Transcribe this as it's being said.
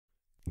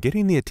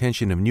Getting the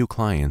attention of new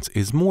clients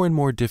is more and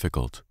more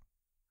difficult.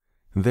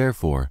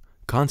 Therefore,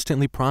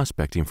 constantly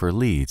prospecting for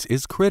leads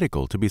is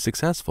critical to be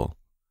successful.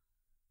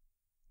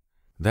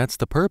 That's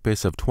the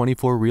purpose of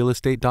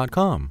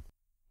 24realestate.com.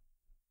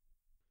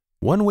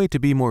 One way to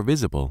be more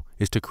visible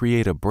is to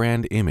create a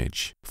brand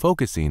image,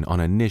 focusing on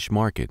a niche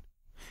market.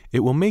 It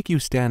will make you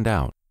stand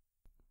out.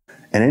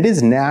 And it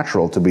is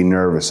natural to be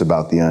nervous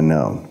about the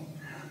unknown.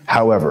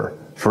 However,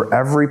 for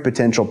every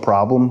potential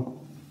problem,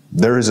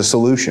 there is a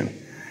solution.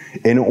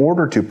 In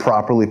order to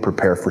properly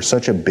prepare for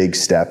such a big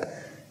step,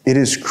 it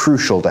is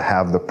crucial to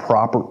have the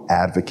proper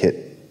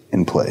advocate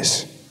in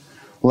place.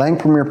 Lang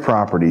Premier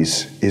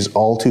Properties is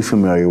all too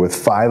familiar with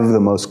 5 of the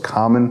most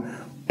common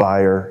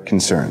buyer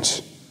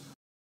concerns.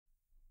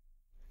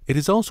 It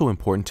is also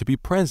important to be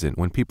present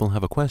when people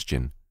have a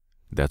question.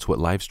 That's what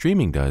live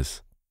streaming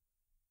does.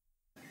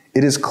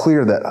 It is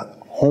clear that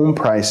home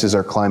prices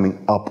are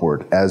climbing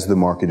upward as the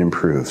market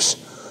improves.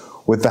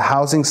 With the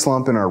housing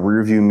slump in our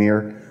rearview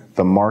mirror,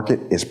 the market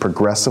is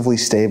progressively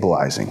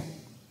stabilizing.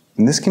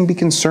 And this can be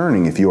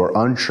concerning if you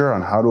are unsure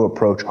on how to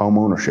approach home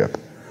ownership.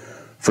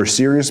 For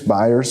serious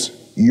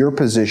buyers, your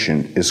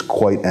position is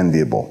quite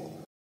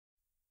enviable.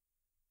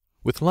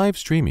 With live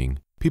streaming,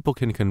 people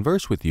can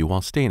converse with you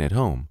while staying at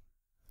home.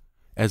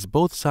 As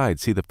both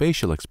sides see the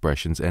facial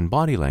expressions and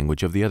body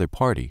language of the other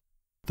party,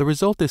 the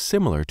result is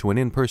similar to an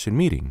in-person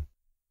meeting.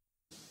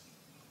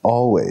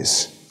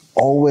 Always,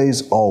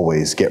 always,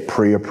 always get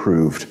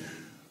pre-approved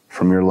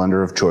from your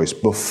lender of choice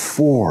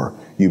before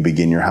you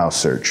begin your house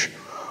search.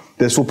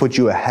 This will put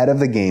you ahead of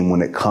the game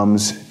when it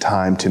comes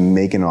time to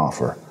make an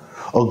offer.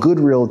 A good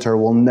realtor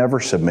will never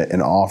submit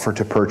an offer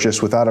to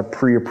purchase without a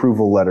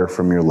pre-approval letter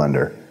from your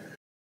lender.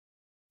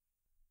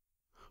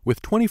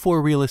 With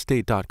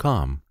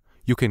 24realestate.com,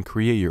 you can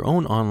create your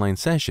own online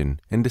session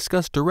and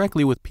discuss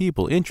directly with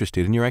people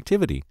interested in your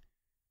activity.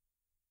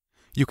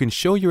 You can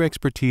show your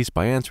expertise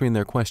by answering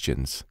their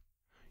questions.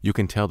 You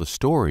can tell the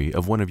story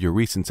of one of your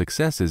recent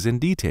successes in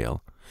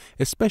detail,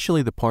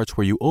 especially the parts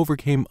where you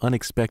overcame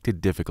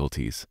unexpected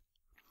difficulties.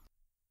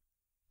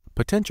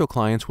 Potential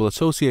clients will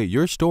associate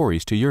your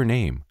stories to your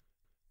name.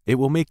 It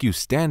will make you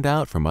stand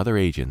out from other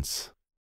agents.